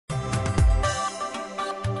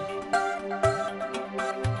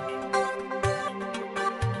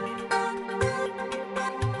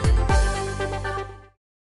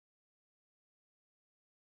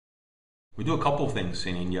We do a couple of things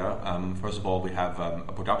in India. First of all, we have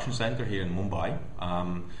a production center here in Mumbai,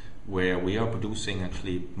 where we are producing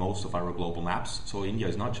actually most of our global maps. So India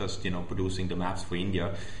is not just producing the maps for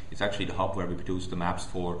India; it's actually the hub where we produce the maps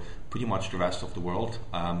for pretty much the rest of the world.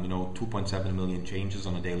 2.7 million changes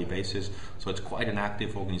on a daily basis. So it's quite an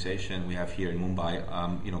active organization we have here in Mumbai,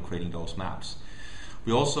 creating those maps.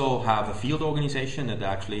 We also have a field organization that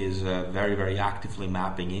actually is very, very actively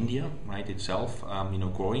mapping India, right, itself,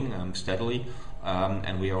 growing steadily.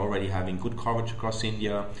 And we are already having good coverage across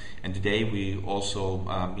India. And today we also,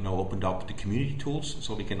 opened up the community tools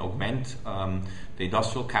so we can augment the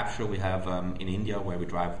industrial capture we have in India, where we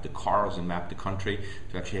drive the cars and map the country,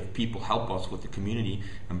 to actually have people help us with the community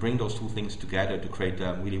and bring those two things together to create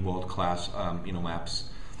really world-class, maps.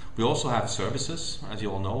 We also have services, as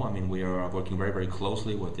you all know. I mean, we are working very, very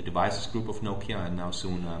closely with the devices group of Nokia and now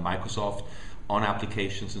soon Microsoft on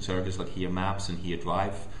applications and services like HERE Maps and HERE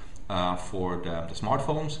Drive for the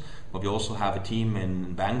smartphones. But we also have a team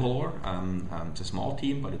in Bangalore. It's a small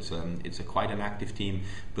team, but it's a quite an active team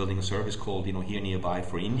building a service called HERE Nearby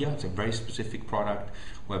for India. It's a very specific product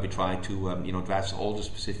where we try to address all the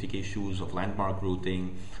specific issues of landmark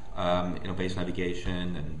routing, base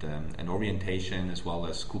navigation and orientation, as well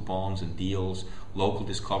as coupons and deals, local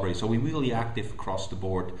discovery. So we're really active across the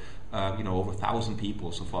board. Over 1,000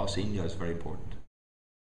 people. So for us, India is very important.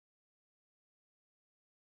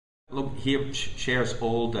 Look, HERE shares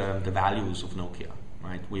all the values of Nokia,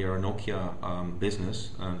 right? We are a Nokia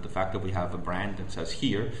business. The fact that we have a brand that says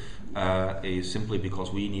HERE is simply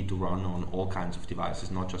because we need to run on all kinds of devices,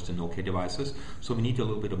 not just the Nokia devices. So we need a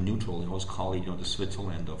little bit of neutral. We always call it, the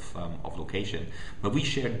Switzerland of location. But we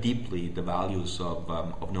share deeply the values of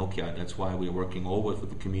Nokia. That's why we are working always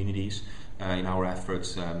with the communities in our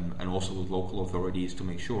efforts, and also with local authorities to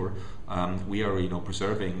make sure we are,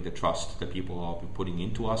 preserving the trust that people are putting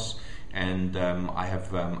into us. And I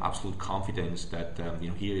have absolute confidence that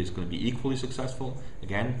HERE is going to be equally successful.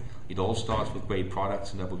 Again, it all starts with great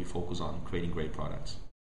products, and that will be focused on creating great products.